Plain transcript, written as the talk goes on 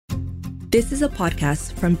This is a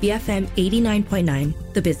podcast from BFM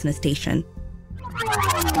 89.9, the business station.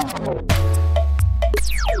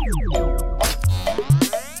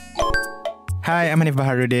 Hi, I'm Hanif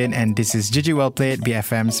Baharuddin and this is GG Well Played,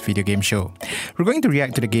 BFM's video game show. We're going to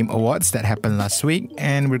react to the Game Awards that happened last week,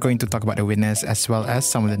 and we're going to talk about the winners as well as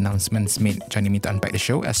some of the announcements made. Joining me to unpack the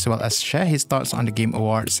show as well as share his thoughts on the Game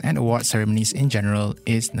Awards and award ceremonies in general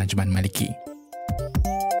is Najman Maliki.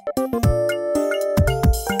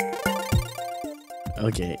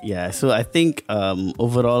 Okay, yeah. So I think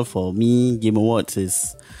overall for me, Game Awards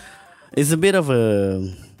is a bit of a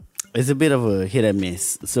hit and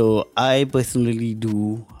miss. So I personally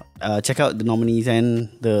do check out the nominees and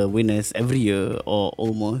the winners every year or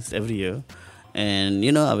almost every year, and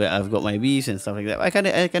you know I've got my beefs and stuff like that. I kind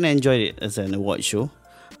of enjoyed it as an award show,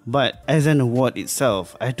 but as an award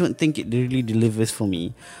itself, I don't think it really delivers for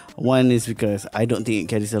me. One is because I don't think it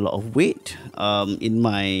carries a lot of weight in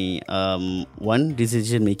my one,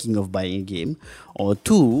 decision making of buying a game, or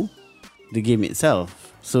two, the game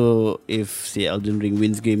itself. So if say Elden Ring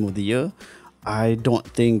wins Game of the Year, I don't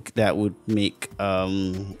think that would make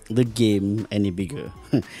the game any bigger.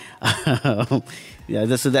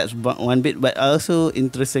 That's one bit. But I also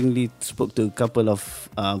interestingly spoke to a couple of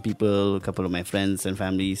people, a couple of my friends and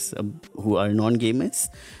families who are non-gamers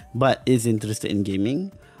but is interested in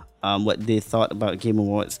gaming. What they thought about Game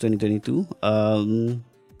Awards 2022.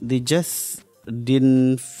 They just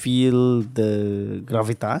didn't feel the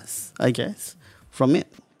gravitas, I guess, from it.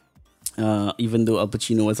 Even though Al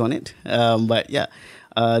Pacino was on it. But yeah,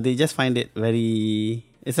 they just find it very...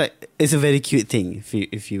 It's a very cute thing,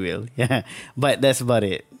 if you will. Yeah, but that's about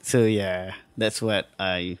it. So yeah, that's what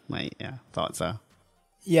my thoughts are.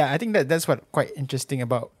 Yeah, I think that's what quite interesting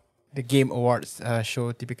about the Game Awards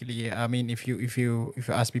show typically. I mean, if you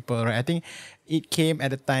ask people, right, I think it came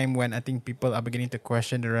at a time when I think people are beginning to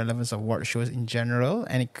question the relevance of award shows in general,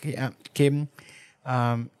 and it came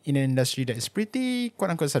in an industry that is pretty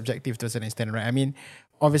quote unquote subjective to a certain extent, right? I mean,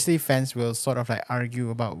 obviously fans will sort of like argue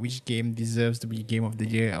about which game deserves to be Game of the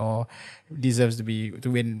Year or deserves to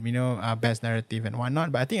win, best narrative and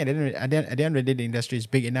whatnot. But I think at the end of the day, the industry is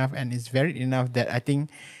big enough and it's varied enough that I think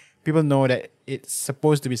people know that it's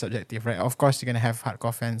supposed to be subjective, right? Of course, you're going to have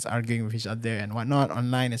hardcore fans arguing with each other and whatnot,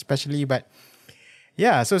 online especially. But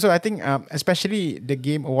yeah, so I think especially the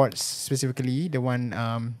Game Awards specifically, the one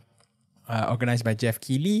organized by Jeff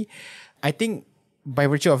Keighley, I think by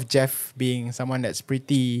virtue of Jeff being someone that's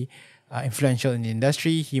pretty influential in the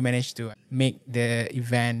industry, he managed to make the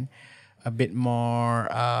event a bit more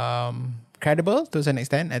credible to an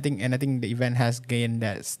extent. I think the event has gained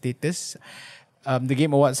that status. The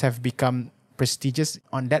Game Awards have become prestigious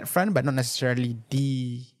on that front, but not necessarily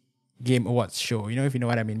the Game Awards show, if you know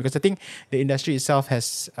what I mean. Because I think the industry itself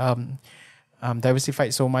has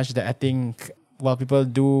diversified so much that I think while people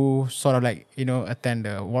do sort of like, attend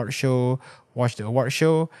the award show, watch the award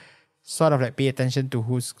show, sort of like pay attention to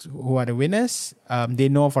who are the winners, they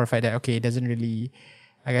know for a fact that, okay, it doesn't really,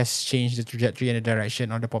 I guess, change the trajectory and the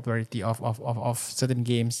direction or the popularity of certain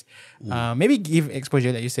games. Maybe give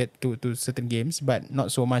exposure, like you said, to certain games, but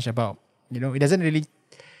not so much about, it doesn't really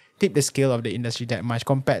tip the scale of the industry that much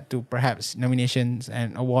compared to perhaps nominations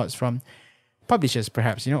and awards from publishers,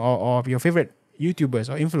 perhaps, or your favorite YouTubers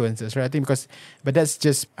or influencers, right? I think but that's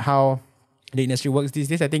just how the industry works these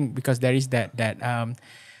days. I think because there is that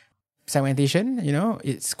segmentation,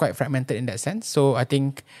 it's quite fragmented in that sense. So I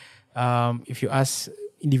think if you ask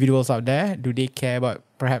individuals out there, do they care about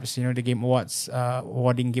perhaps, the Game Awards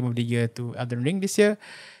awarding Game of the Year to Elden Ring this year?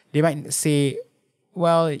 They might say,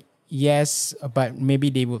 well, yes, but maybe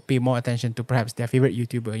they would pay more attention to perhaps their favorite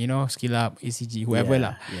YouTuber, Skill Up, ACG, whoever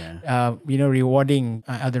lah. Yeah. Rewarding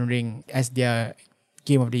Elden Ring as their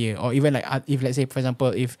Game of the Year, or even like if, let's say, for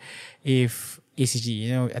example, if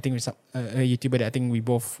ACG, I think it's a YouTuber that I think we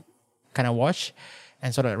both kind of watch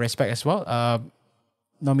and sort of respect as well,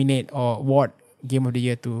 nominate or award Game of the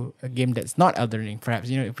Year to a game that's not Elden Ring, perhaps,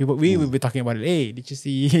 we will be talking about it. Hey, did you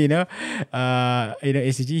see,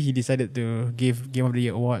 ACG, he decided to give Game of the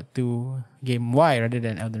Year award to game Y rather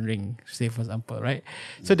than Elden Ring, say for example, right?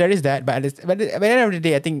 So there is that, but at the end of the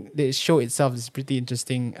day, I think the show itself is pretty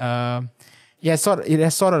interesting. It has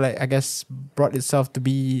sort of like, I guess, brought itself to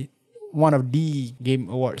be one of the Game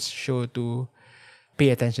Awards show to pay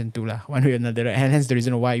attention to one way or another, right? And hence the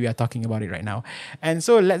reason why we are talking about it right now. And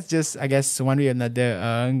so let's just, I guess, one way or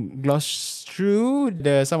another gloss through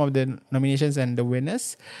some of the nominations and the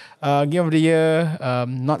winners. Game of the Year,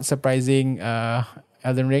 not surprising,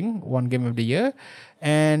 Elden Ring won Game of the Year.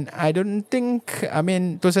 And I don't think, to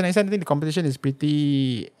a certain extent, I think the competition is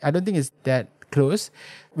I don't think it's that close.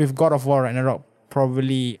 With God of War Ragnarok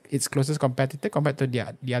probably its closest competitor compared to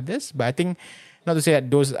the others. But I think, not to say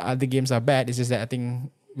that those other games are bad, it's just that I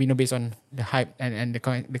think we know based on the hype and the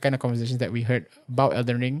kind of conversations that we heard about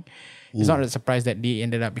Elden Ring, it's not a surprise that they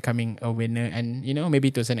ended up becoming a winner, and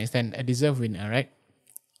maybe to a certain extent a deserved winner, right?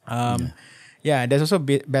 Yeah, there's also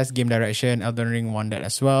best game direction. Elden Ring won that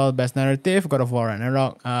as well. Best narrative, God of War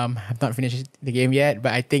Ragnarok. I've not finished the game yet,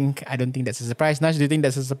 but I don't think that's a surprise. Nash, do you think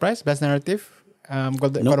that's a surprise? Best narrative,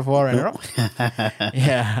 God of War Ragnarok.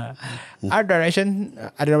 Yeah, art direction.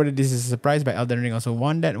 I don't know whether this is a surprise, but Elden Ring also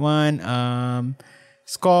won that one.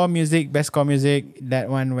 Score music, best score music. That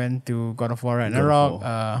one went to God of War Ragnarok.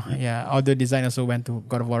 Audio design also went to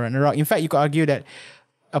God of War Ragnarok. In fact, you could argue that,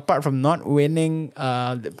 apart from not winning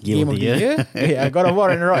the Game of the Year, God of War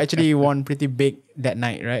Ragnarok actually won pretty big that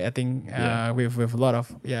night, right? I think with a lot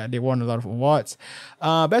of they won a lot of awards.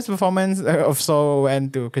 Best performance also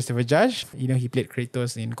went to Christopher Judge. He played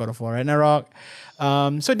Kratos in God of War Ragnarok.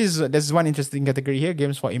 So there's one interesting category here,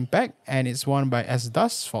 Games for Impact, and it's won by As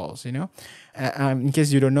Dusk Falls. In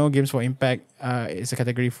case you don't know, Games for Impact is a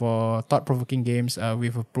category for thought-provoking games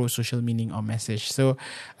with a pro-social meaning or message. So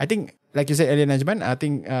I think, like you said earlier, Najman, I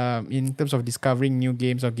think in terms of discovering new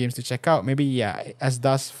games or games to check out, maybe As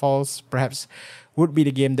Dusk Falls perhaps would be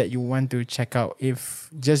the game that you want to check out,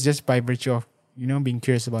 if just by virtue of being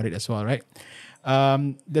curious about it as well, right?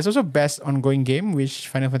 There's also best ongoing game, which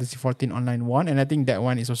Final Fantasy XIV Online won, and I think that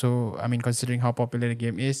one is also, considering how popular the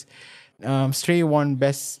game is. Stray won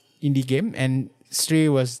best indie game, and Stray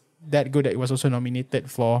was that good that it was also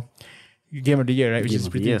nominated for Game of the Year, right? Which is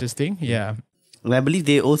pretty interesting. Yeah. And I believe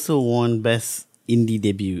they also won best indie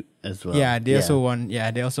debut as well. Yeah, they also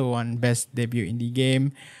won best debut indie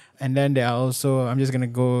game. And then there are also, I'm just going to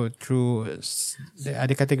go through the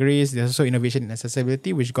other categories. There's also innovation and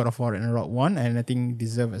accessibility, which God of War Ragnarok won, and I think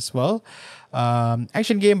deserve as well.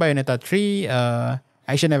 Action game, Bayonetta 3.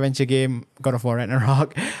 Action adventure game, God of War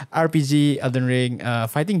Ragnarok. RPG, Elden Ring.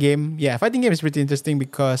 Fighting game. Yeah, fighting game is pretty interesting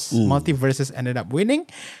because Multiverses ended up winning.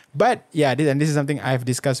 But yeah, this is something I've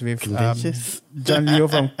discussed with John Leo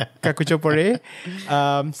from Kakuchopore.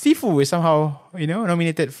 Sifu is somehow,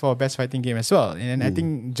 nominated for best fighting game as well. And I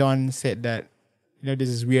think John said that, this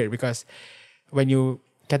is weird because when you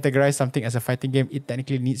categorize something as a fighting game, it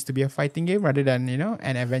technically needs to be a fighting game rather than,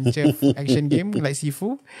 an adventure action game like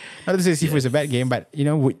Sifu. Not to say Sifu is a bad game, but,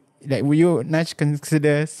 would you not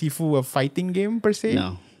consider Sifu a fighting game per se?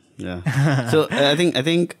 No. Yeah. So I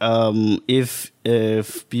think if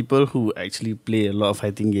people who actually play a lot of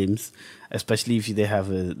fighting games, especially if they have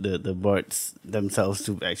the boards themselves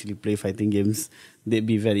to actually play fighting games, they'd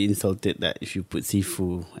be very insulted that if you put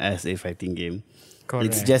Sifu as a fighting game. Correct.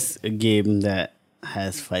 It's just a game that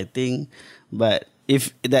has fighting, but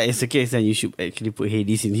if that is the case, then you should actually put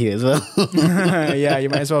Hades in here as well. Yeah, you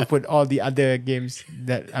might as well put all the other games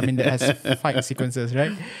that has fight sequences,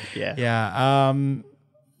 right? Yeah.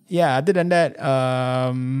 Other than that,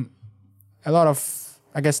 a lot of,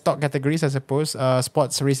 I guess, stock categories, I suppose.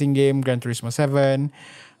 Sports racing game, Gran Turismo 7.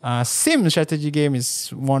 Sim strategy game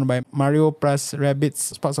is won by Mario plus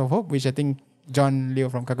Rabbids Sparks of Hope, which I think John Leo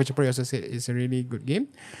from Kakuchopuri also said is a really good game.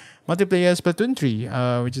 Multiplayer Splatoon 3,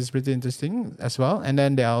 which is pretty interesting as well. And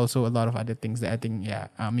then there are also a lot of other things that I think,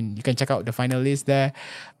 you can check out the final list there.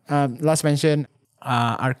 Last mention,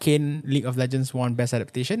 Arcane League of Legends won Best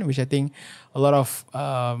Adaptation, which I think a lot of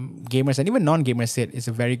gamers and even non-gamers said it's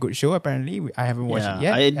a very good show. Apparently, I haven't watched it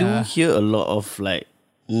yet. I do hear a lot of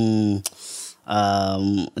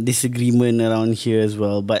disagreement around here as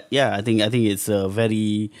well. But yeah, I think it's a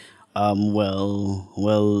very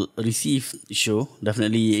well received show,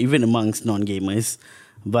 definitely even amongst non-gamers.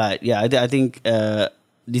 But yeah, I think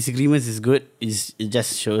disagreements is good. It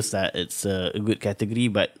just shows that it's a good category.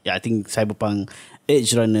 But yeah, I think Cyberpunk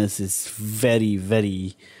Edge Runners is very,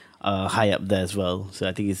 very high up there as well. So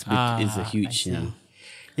I think it's a huge.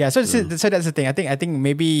 Yeah, so that's the thing. I think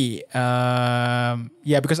maybe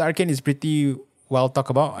because Arcane is pretty well talked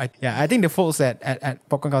about. I think the folks at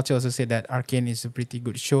Popcorn Culture also said that Arcane is a pretty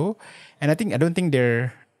good show, and I don't think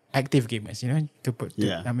they're active gamers,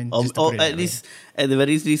 at least at the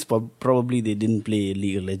very least, probably they didn't play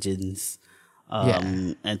League of Legends,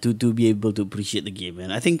 and to be able to appreciate the game.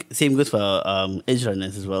 And I think same goes for Edge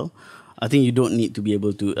Runners as well. I think you don't need to be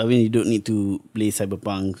able to. You don't need to play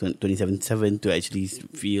Cyberpunk 2077 to actually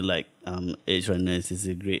feel like Edge Runners is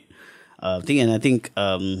a great thing. And I think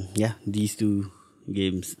these two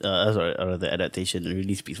games, or the adaptation,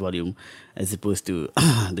 really speaks volume as opposed to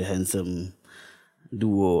the handsome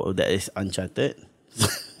duo that is Uncharted.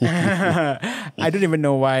 I don't even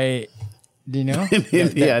know why,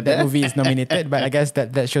 that movie is nominated, but I guess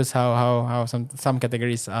that shows how some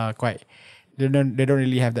categories are quite they don't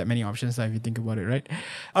really have that many options if you think about it, right?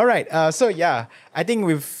 All right. So yeah, I think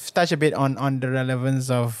we've touched a bit on the relevance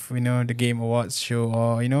of the Game Awards show,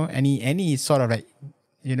 or any sort of like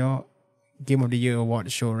Game of the Year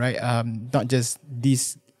award show, right? Not just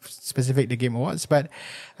these specific the Game Awards, but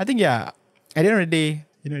I think at the end of the day,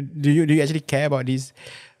 do you actually care about these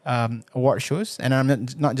award shows? And I'm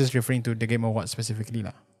not just referring to the Game Awards specifically,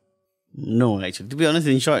 lah. No, actually, to be honest,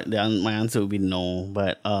 in short, my answer would be no.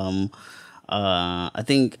 But I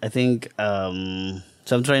think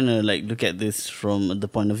so. I'm trying to like look at this from the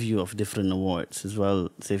point of view of different awards as well.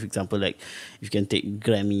 Say, for example, like if you can take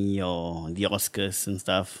Grammy or the Oscars and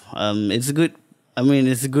stuff. It's a good. I mean,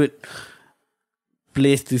 it's a good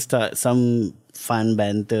place to start some fun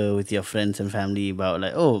banter with your friends and family about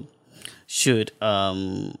like, oh, should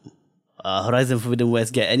Horizon Forbidden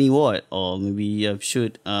West get any award, or maybe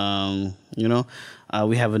should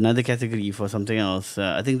we have another category for something else.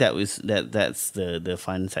 I think that's the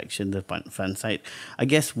fun section, the fun side. I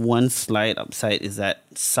guess one slight upside is that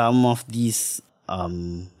some of these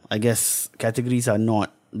I guess categories are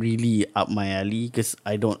not really up my alley, because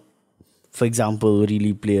I don't, for example,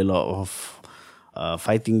 really play a lot of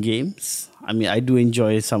fighting games. I mean, I do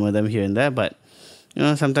enjoy some of them here and there, but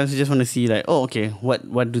sometimes you just want to see like, oh, okay,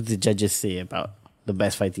 what do the judges say about the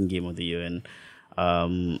best fighting game of the year, and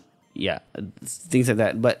things like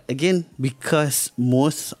that. But again, because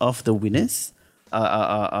most of the winners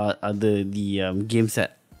are the games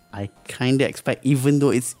that I kind of expect, even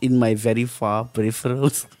though it's in my very far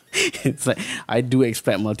peripherals. It's like I do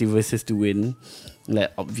expect Multiverses to win,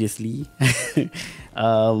 like obviously.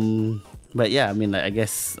 But yeah, I mean, like, I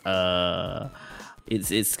guess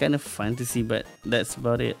it's kind of fun to see, but that's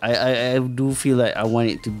about it. I do feel like I want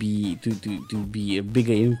it to be a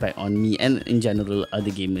bigger impact on me and in general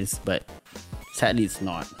other gamers, but sadly it's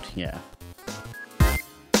not. Yeah.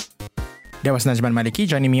 That was Najman Maliki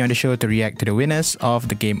joining me on the show to react to the winners of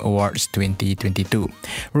the Game Awards 2022.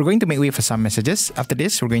 We're going to make way for some messages. After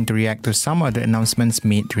this, we're going to react to some of the announcements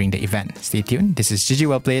made during the event. Stay tuned. This is GG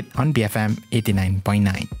Well Played on BFM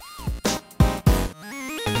 89.9.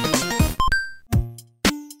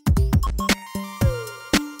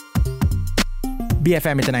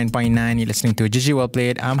 BFM 89.9, you're listening to GG Well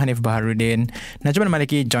Played. I'm Hanif Baharuddin. Najman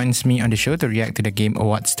Maliki joins me on the show to react to the Game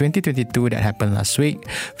Awards 2022 that happened last week.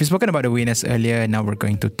 We've spoken about the winners earlier. Now we're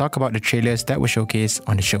going to talk about the trailers that were showcased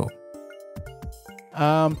on the show.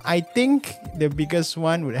 I think the biggest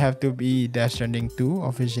one would have to be Death Stranding 2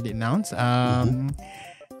 officially announced.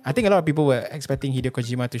 I think a lot of people were expecting Hideo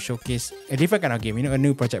Kojima to showcase a different kind of game, a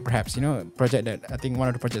new project perhaps, a project that I think one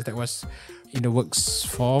of the projects that was in the works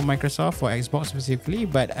for Microsoft, for Xbox specifically.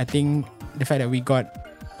 But I think the fact that we got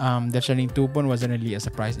Death Stranding 2 wasn't really a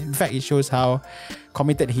surprise. In fact, it shows how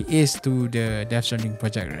committed he is to the Death Stranding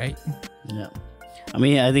project, right? Yeah. I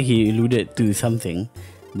mean, I think he alluded to something,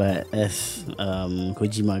 but as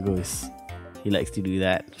Kojima goes, he likes to do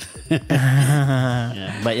that.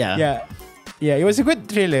 Yeah. But yeah. Yeah, it was a good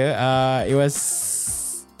trailer. It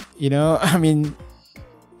was, I mean,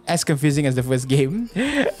 as confusing as the first game,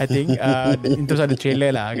 I think, in terms of the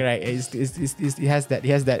trailer, right? It has that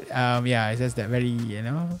very,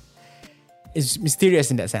 it's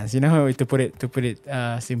mysterious in that sense, to put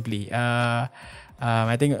it simply.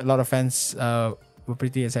 I think a lot of fans were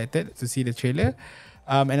pretty excited to see the trailer.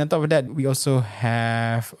 And on top of that, we also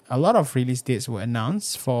have a lot of release dates were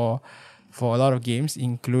announced for a lot of games,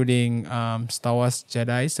 including Star Wars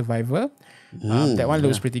Jedi Survivor. That one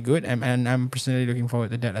looks pretty good, and I'm personally looking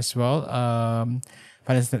forward to that as well.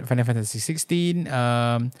 Final Fantasy 16,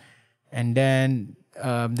 and then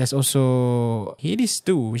there's also Hades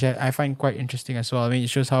 2, which I find quite interesting as well. I mean, it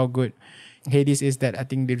shows how good Hades is that I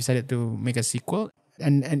think they decided to make a sequel,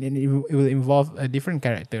 and it will involve a different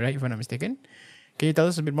character, right? If I'm not mistaken. Can you tell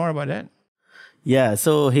us a bit more about that? Yeah,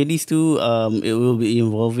 so Hades 2, it will be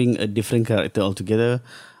involving a different character altogether.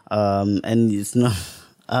 And it's not,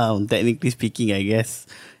 technically speaking, I guess,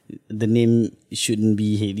 the name shouldn't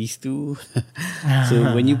be Hades 2.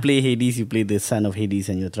 So when you play Hades, you play the son of Hades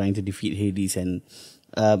and you're trying to defeat Hades. And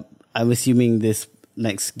I'm assuming this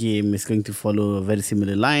next game is going to follow a very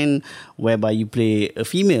similar line, whereby you play a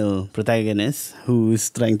female protagonist who's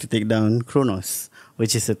trying to take down Kronos,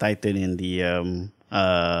 which is a titan in the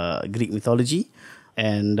Greek mythology.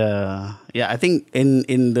 And I think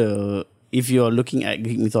in the, if you're looking at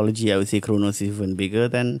Greek mythology, I would say Kronos is even bigger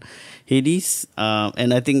than Hades.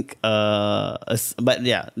 And I think but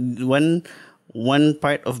yeah, one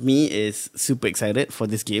part of me is super excited for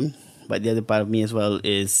this game, but the other part of me as well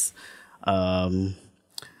is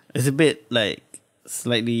it's a bit like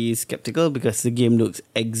slightly skeptical, because the game looks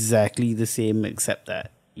exactly the same except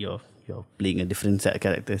that you're you're playing a different set of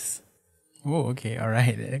characters. Oh, okay, all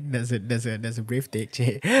right. That's a brave take,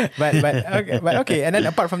 Che. But okay. And then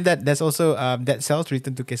apart from that, there's also Dead Cells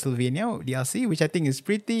Return to Castlevania DLC, which I think is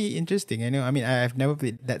pretty interesting. I mean, I've never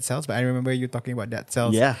played Dead Cells, but I remember you talking about Dead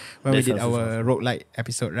Cells when we did our roguelike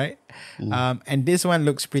episode, right? And this one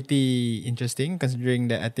looks pretty interesting, considering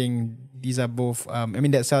that I think these are both.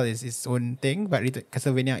 Dead Cells is its own thing, but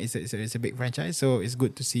Castlevania is a big franchise, so it's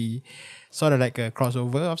good to see sort of like a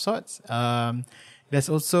crossover of sorts. There's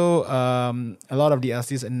also a lot of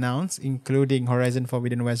DLCs announced, including Horizon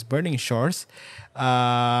Forbidden West Burning Shores.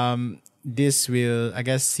 This will, I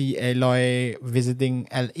guess, see Aloy visiting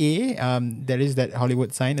LA. There is that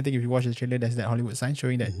Hollywood sign. I think if you watch the trailer, there's that Hollywood sign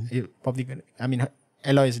showing that it probably gonna,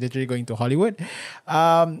 Aloy is literally going to Hollywood.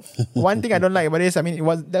 One thing I don't like about this,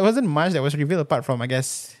 there wasn't much that was revealed apart from, I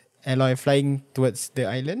guess, Aloy flying towards the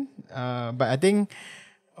island. But I think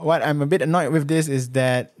what I'm a bit annoyed with this is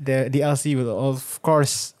that the DLC will, of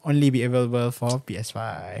course, only be available for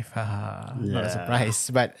PS5. Not a surprise,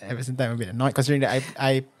 but at the same time, I'm a bit annoyed considering that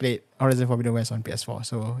I played Horizon Forbidden West on PS4.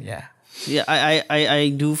 So, yeah. Yeah, I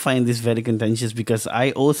do find this very contentious because I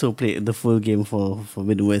also played the full game for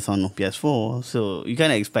Forbidden West on PS4. So, you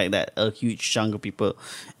kind of expect that a huge chunk of people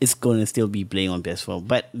is going to still be playing on PS4.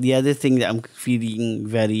 But the other thing that I'm feeling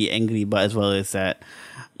very angry about as well is that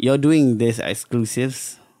you're doing this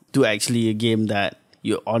exclusives to actually a game that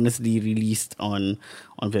you honestly released on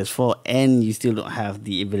PS4 and you still don't have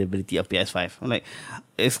the availability of PS5. Like,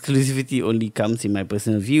 exclusivity only comes, in my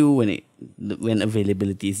personal view, when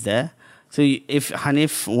availability is there. So if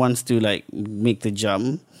Hanif wants to like make the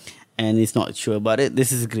jump and is not sure about it,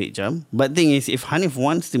 this is a great jump. But thing is, if Hanif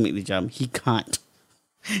wants to make the jump, he can't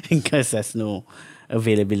because there's no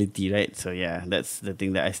availability, right? So yeah, that's the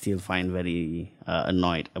thing that I still find very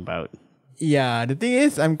annoyed about. Yeah, the thing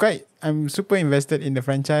is, I'm super invested in the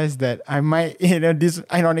franchise that I might, this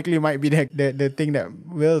ironically might be the thing that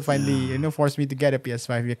will finally, force me to get a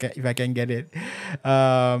PS5 if I can get it.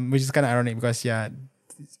 Which is kind of ironic because, I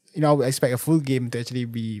would expect a full game to actually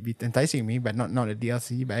be enticing me, but not a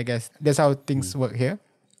DLC. But I guess that's how things work here.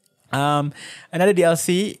 Another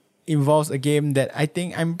DLC involves a game that I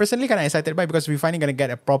think I'm personally kind of excited by because we're finally going to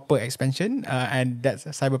get a proper expansion, and that's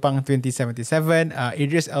Cyberpunk 2077.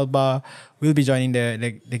 Idris Elba will be joining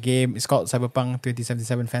the game. It's called Cyberpunk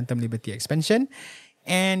 2077 Phantom Liberty expansion.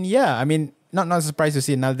 And yeah, not surprised to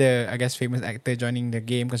see another, I guess, famous actor joining the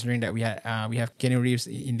game, considering that we have Keanu Reeves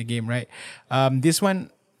in the game, right? This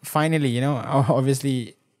one, finally,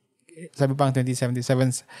 obviously, Cyberpunk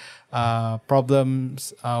 2077's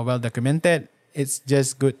problems are well documented. It's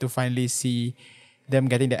just good to finally see them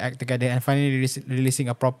getting the act together and finally releasing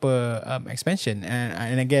a proper expansion.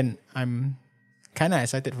 And again, I'm kind of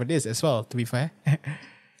excited for this as well, to be fair.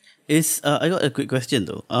 I got a quick question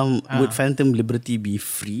though. Would Phantom Liberty be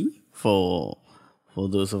free for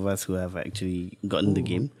those of us who have actually gotten the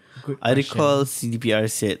game? I recall CDPR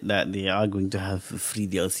said that they are going to have free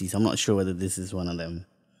DLCs. I'm not sure whether this is one of them.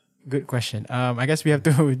 Good question. I guess we have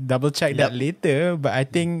to double check that later. But I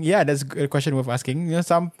think, that's a question worth asking.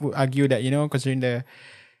 Some would argue that, considering the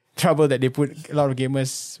trouble that they put a lot of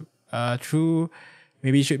gamers through,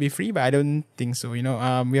 maybe it should be free. But I don't think so. We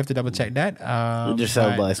have to double check that. Idris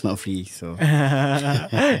Elba is not free, so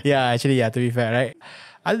to be fair, right?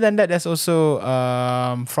 Other than that, there's also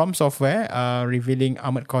From Software revealing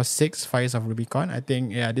Armored Core 6 Fires of Rubicon. I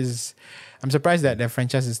think, I'm surprised that the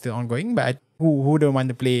franchise is still ongoing, but who don't want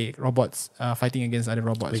to play robots fighting against other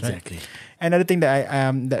robots, exactly. Right? Another thing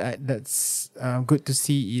that that's good to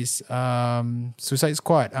see is Suicide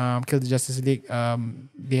Squad, Kill the Justice League.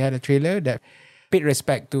 They had a trailer that paid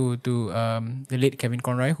respect to the late Kevin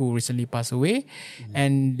Conroy, who recently passed away,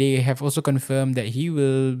 and they have also confirmed that he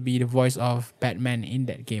will be the voice of Batman in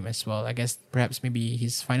that game as well. I guess perhaps maybe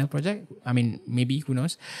his final project. Maybe, who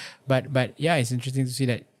knows? But yeah, it's interesting to see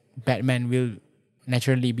that Batman will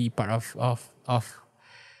naturally be part of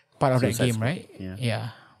that game, right? Yeah.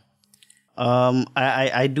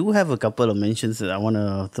 I do have a couple of mentions that I want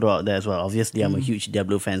to throw out there as well. Obviously, I'm a huge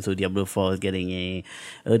Diablo fan, so Diablo 4 is getting a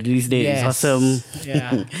release date. It's awesome.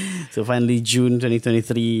 Yeah. So finally, June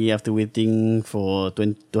 2023, after waiting for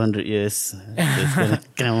 200 years, it's going to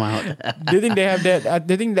come out. Do you think they have that?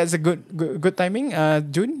 Do you think that's a good timing?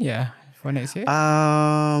 June? Yeah. For next year?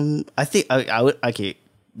 I think I would. Okay.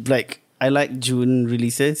 I like June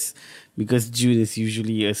releases because June is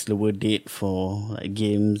usually a slower date for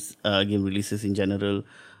game releases in general.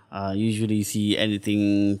 Usually you see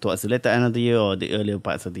anything towards the later end of the year or the earlier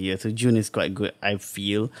parts of the year. So June is quite good, I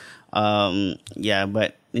feel.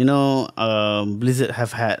 But Blizzard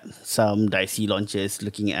have had some dicey launches,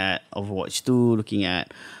 looking at Overwatch 2, looking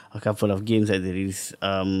at a couple of games that they released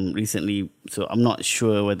recently. So I'm not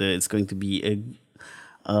sure whether it's going to be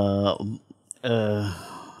a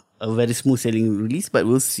very smooth sailing release, but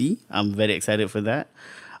we'll see. I'm very excited for that.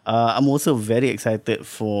 I'm also very excited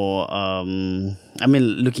for,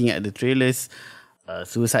 looking at the trailers,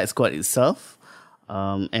 Suicide Squad itself,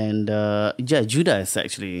 Judas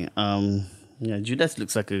actually. Judas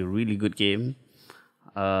looks like a really good game.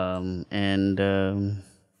 So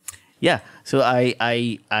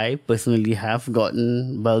I personally have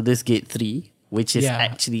gotten Baldur's Gate 3, which is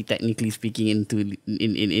actually technically speaking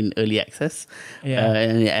in early access.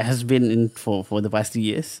 And it has been for the past 2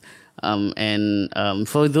 years.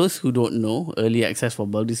 For those who don't know, early access for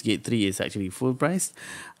Baldur's Gate 3 is actually full price,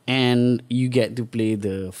 and you get to play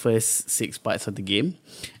the first 6 parts of the game.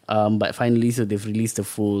 But finally, so they've released the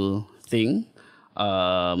full thing. So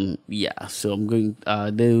I'm going.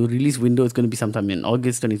 The release window is going to be sometime in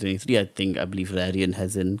August 2023. I believe Larian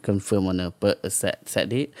hasn't confirmed on a set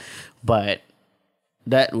date, but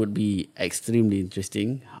that would be extremely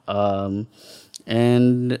interesting.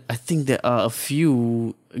 And I think there are a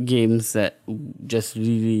few games that just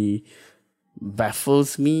really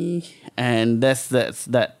baffles me, and that's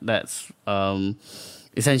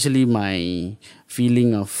essentially my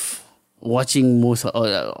feeling of watching most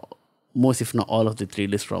if not all of the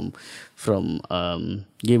trailers from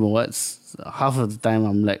Game Awards. Half of the time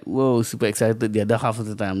I'm like, whoa, super excited. The other half of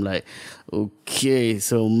the time I'm like, okay,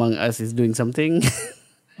 so Among Us is doing something.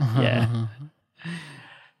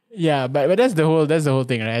 Yeah, but that's the whole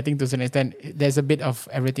thing, right? I think to some extent there's a bit of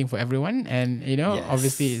everything for everyone, and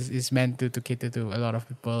obviously it's meant to cater to a lot of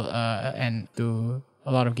people and to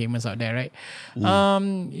a lot of gamers out there, right?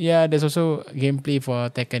 There's also gameplay for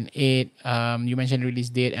Tekken 8. You mentioned release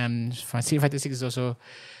date, and Street Fighter 6 is also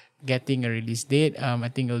getting a release date. I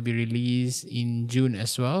think it'll be released in June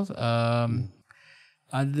as well.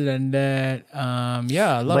 Other than that, a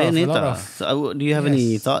lot Bayonetta. of. So, do you have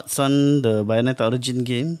any thoughts on the Bayonetta Origin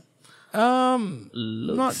game?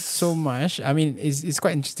 Not so much. I mean, it's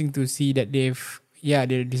quite interesting to see that they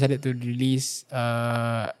decided to release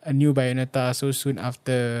a new Bayonetta so soon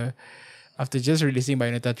after just releasing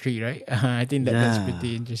Bayonetta 3, right? I think that's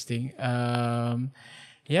pretty interesting.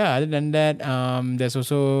 Other than that, there's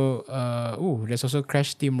also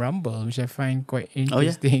Crash Team Rumble, which I find quite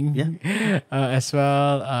interesting. As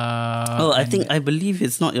well. I believe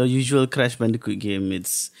it's not your usual Crash Bandicoot game.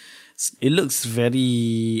 It looks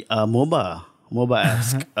very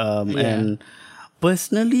MOBA-esque. And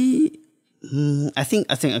personally, I think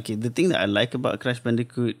okay, the thing that I like about Crash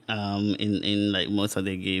Bandicoot in like most of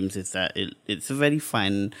their games is that it's a very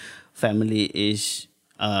fun family-ish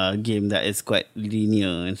game that is quite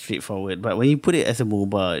linear and straightforward. But when you put it as a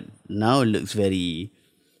MOBA, now it looks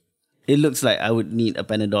like I would need a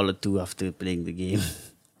Panadol or two after playing the game.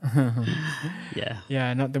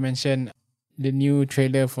 Not to mention the new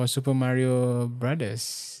trailer for Super Mario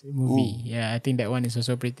Brothers movie. Ooh. I think that one is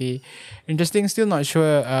also pretty interesting. Still not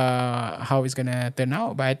sure how it's gonna turn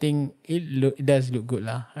out, but I think it does look good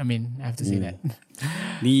lah. I mean, I have to say that.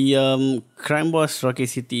 The Crime Boss Rocket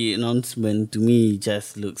City announcement to me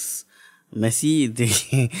just looks messy. They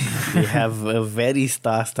have a very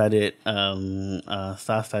star-studded lineup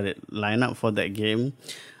for that game.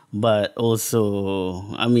 But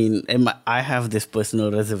also, I mean, I have this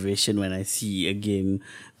personal reservation when I see a game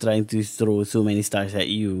trying to throw so many stars at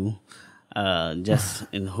you, just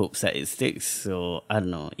in hopes that it sticks. So, I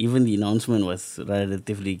don't know. Even the announcement was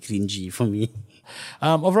relatively cringy for me.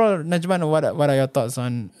 Overall, Najman, what are your thoughts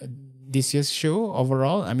on this year's show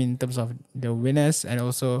overall? I mean, in terms of the winners and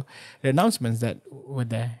also the announcements that were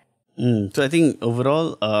there. So I think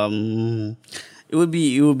overall, it would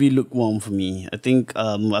be lukewarm for me. I think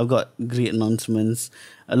I've got great announcements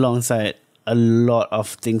alongside a lot of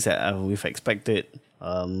things that we've expected.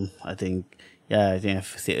 I think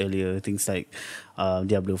I've said earlier, things like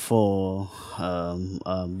Diablo 4,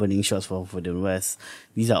 Burning Shores for the West.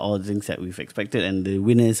 These are all things that we've expected, and the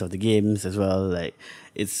winners of the games as well. Like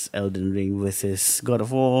it's Elden Ring versus God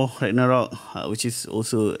of War Ragnarok, which is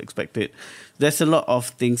also expected. There's a lot of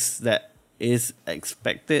things that is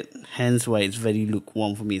expected, hence why it's very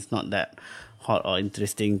lukewarm for me. It's not that hot or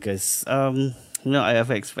interesting because I have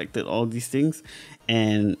expected all these things,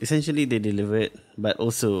 and essentially they delivered. But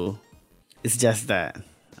also, it's just that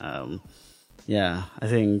I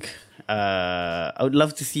think I would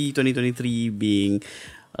love to see 2023 being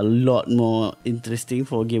a lot more interesting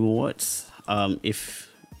for Game Awards if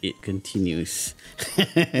it continues.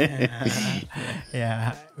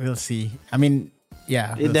 We'll see. I mean,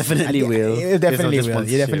 it definitely will. It definitely will.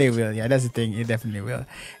 It definitely will. Yeah, that's the thing. It definitely will.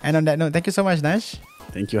 And on that note, thank you so much, Nash.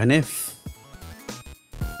 Thank you, Hanif.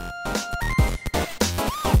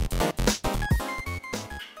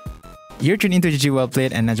 You're tuned into GG Well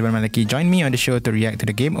Played, and Najman Malaki joined me on the show to react to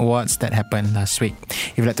the Game Awards that happened last week.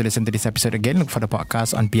 If you'd like to listen to this episode again, look for the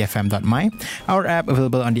podcast on bfm.my, our app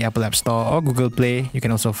available on the Apple App Store or Google Play. You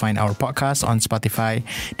can also find our podcast on Spotify.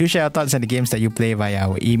 Do share your thoughts on the games that you play via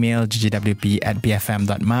our email,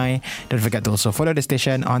 ggwp@bfm.my. Don't forget to also follow the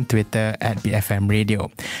station on Twitter @BFM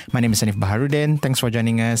Radio. My name is Hanif Baharuddin. Thanks for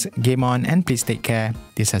joining us. Game on, and please take care.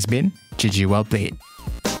 This has been GG Well Played.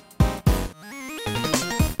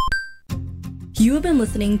 You have been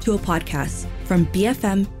listening to a podcast from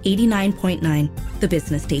BFM 89.9, the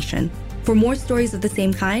business station. For more stories of the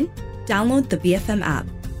same kind, download the BFM app.